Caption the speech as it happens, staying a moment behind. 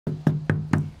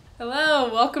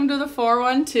Hello, welcome to the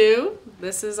 412.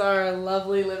 This is our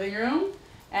lovely living room.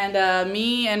 And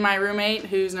me and my roommate,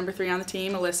 who's number 3 on the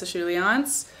team, Alyssa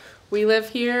Schuliance, we live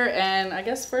here, and I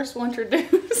guess first we'll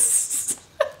introduce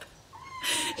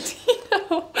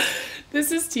Tito.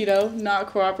 This is Tito, not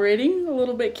cooperating, a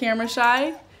little bit camera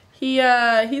shy. He's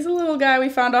a little guy we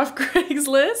found off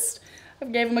Craigslist. I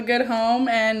gave him a good home,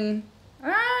 and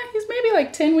he's maybe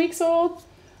like 10 weeks old.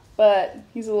 But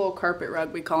he's a little carpet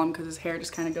rug, we call him, because his hair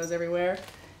just kind of goes everywhere.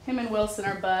 Him and Wilson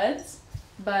are buds,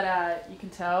 but you can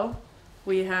tell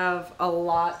we have a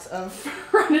lot of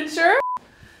furniture.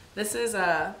 This is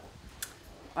a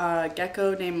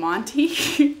gecko named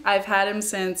Monty. I've had him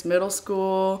since middle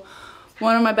school.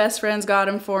 One of my best friends got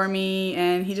him for me,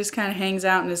 and he just kind of hangs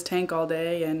out in his tank all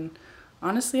day. And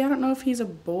honestly, I don't know if he's a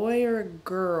boy or a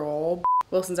girl.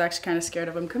 Wilson's actually kind of scared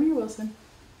of him. Come here, Wilson.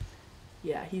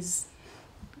 Yeah, he's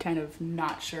kind of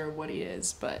not sure what he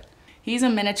is, but he's a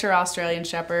miniature Australian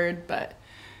Shepherd, but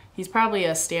he's probably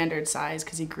a standard size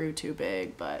because he grew too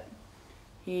big. But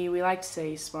we like to say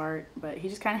he's smart, but he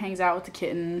just kind of hangs out with the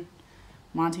kitten,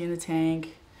 Monty in the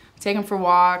tank. Take him for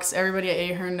walks. Everybody at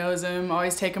Ahern knows him.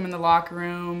 Always take him in the locker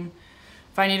room.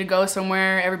 If I need to go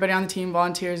somewhere, everybody on the team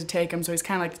volunteers to take him, so he's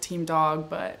kind of like the team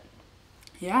dog. But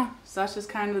yeah, so that's just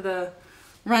kind of the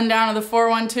rundown of the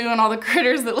 412 and all the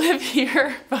critters that live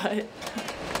here. But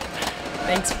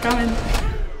thanks for coming.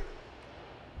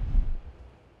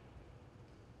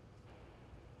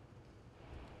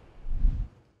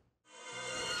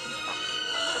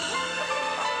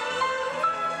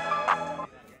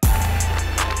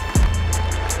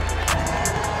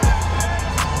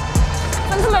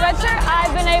 Since I'm a redshirt,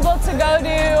 I've been able to go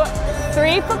to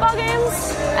 3 football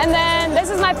games, and then this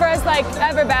is my first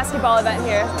ever basketball event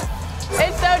here.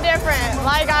 It's so different.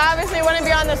 I obviously wouldn't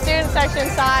be on the student section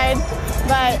side,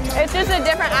 but it's just a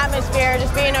different atmosphere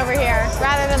just being over here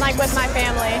rather than with my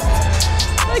family.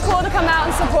 It's really cool to come out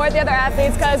and support the other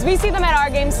athletes because we see them at our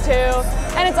games too,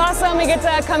 and it's awesome we get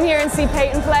to come here and see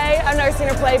Peyton play. I've never seen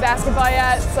her play basketball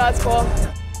yet, so that's cool.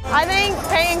 I think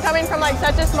Peyton coming from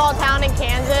such a small town in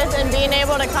Kansas and being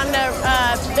able to come to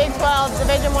Big 12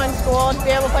 Division I school to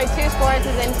be able to play 2 sports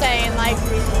is insane.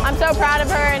 I'm so proud of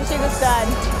her, and she's a stud.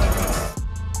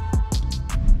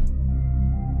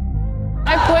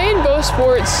 I played both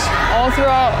sports all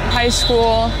throughout high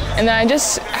school, and then I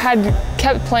just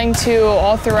kept playing too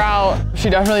all throughout. She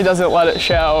definitely doesn't let it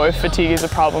show if fatigue is a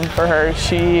problem for her.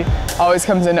 She always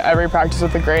comes into every practice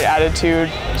with a great attitude.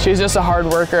 She's just a hard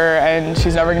worker, and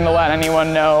she's never going to let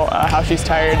anyone know how she's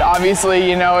tired.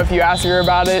 Obviously, if you ask her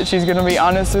about it, she's going to be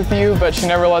honest with you, but she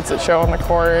never lets it show on the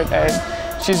court,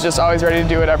 and she's just always ready to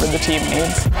do whatever the team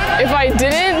needs. If I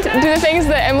didn't do the things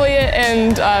that Emily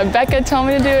and Becca tell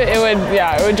me to do,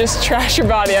 it would just trash your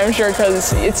body, I'm sure,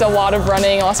 because it's a lot of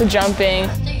running, lots of jumping.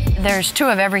 There's 2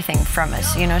 of everything from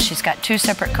us. She's got 2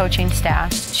 separate coaching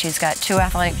staffs. She's got 2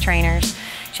 athletic trainers.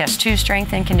 She has 2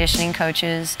 strength and conditioning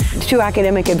coaches. 2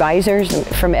 academic advisors.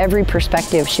 From every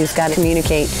perspective, she's got to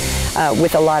communicate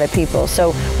with a lot of people.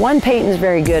 So 1, Peyton's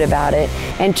very good about it,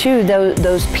 and 2,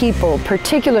 those people,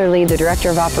 particularly the director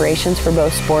of operations for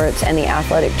both sports and the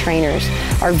athletic trainers,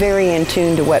 are very in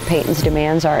tune to what Peyton's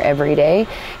demands are every day.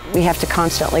 We have to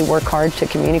constantly work hard to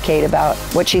communicate about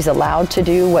what she's allowed to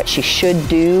do, what she should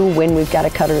do, when we've got to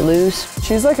cut her loose.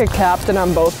 She's like a captain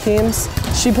on both teams.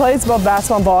 She plays both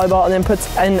basketball and volleyball and then puts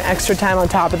in extra time on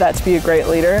top of that to be a great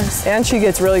leader. And she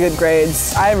gets really good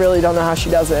grades. I really don't know how she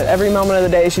does it. Every moment of the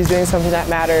day she's doing something that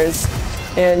matters.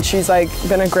 And she's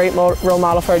been a great role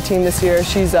model for our team this year.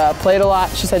 She's played a lot.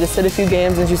 She's had to sit a few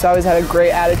games, and she's always had a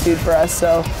great attitude for us.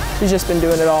 So she's just been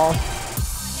doing it all.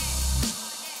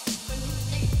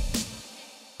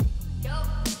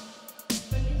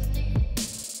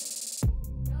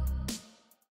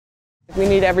 We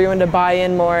need everyone to buy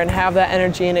in more and have that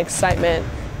energy and excitement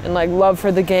and love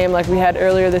for the game like we had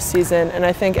earlier this season. And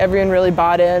I think everyone really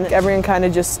bought in. Everyone kind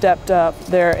of just stepped up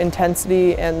their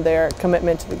intensity and their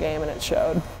commitment to the game, and it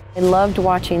showed. I loved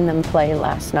watching them play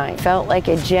last night. Felt like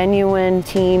a genuine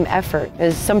team effort.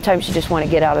 Because sometimes you just want to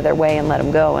get out of their way and let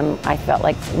them go, and I felt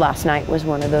like last night was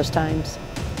one of those times.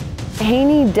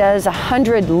 Haney does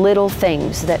 100 little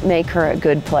things that make her a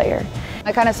good player.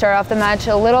 I kind of started off the match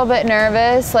a little bit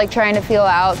nervous, trying to feel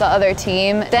out the other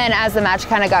team. Then as the match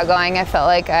kind of got going, I felt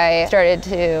like I started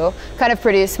to kind of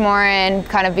produce more and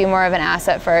kind of be more of an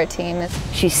asset for our team.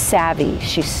 She's savvy,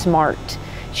 she's smart,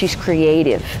 she's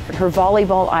creative. Her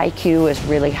volleyball IQ is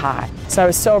really high. So I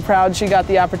was so proud she got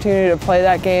the opportunity to play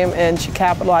that game, and she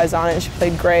capitalized on it, and she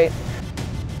played great.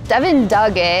 Devin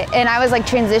dug it, and I was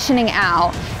transitioning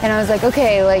out, and I was like,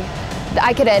 okay,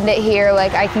 I could end it here,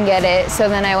 like I can get it. So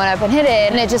then I went up and hit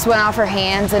it, and it just went off her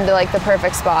hands into like the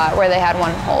perfect spot where they had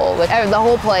one hole. The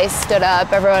whole place stood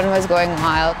up, everyone was going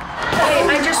wild. Hey,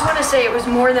 I just want to say it was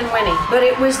more than winning, but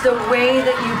it was the way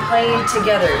that you played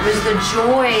together. It was the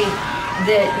joy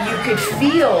that you could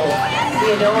feel,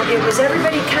 you know, it was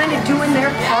everybody kind of doing their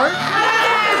part.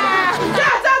 Yes!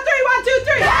 On 3, 1, 2,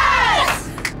 3, yes!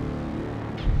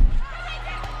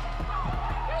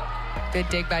 Good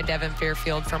dig by Devin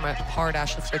Fairfield from a hard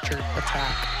Ashley Richard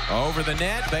attack. Over the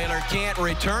net, Baylor can't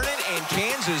return it, and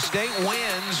Kansas State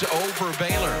wins over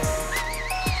Baylor.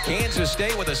 Kansas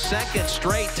State with a second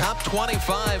straight top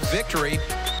 25 victory.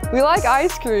 We like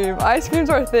ice cream. Ice cream's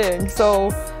our thing.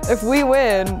 So if we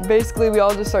win, basically we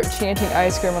all just start chanting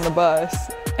ice cream on the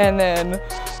bus. And then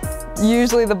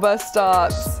usually the bus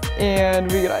stops and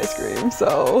we get ice cream.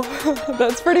 So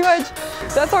that's pretty much,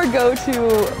 that's our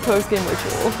go-to post-game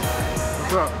ritual.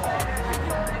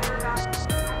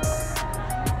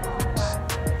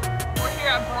 We're here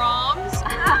at Brahms.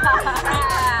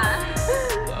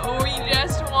 We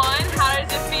just won. How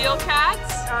does it feel, Cats?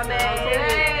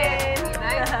 Amazing.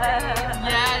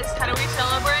 Yes. How do we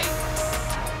celebrate?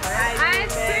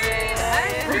 Ice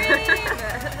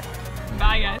cream.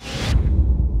 Bye, guys.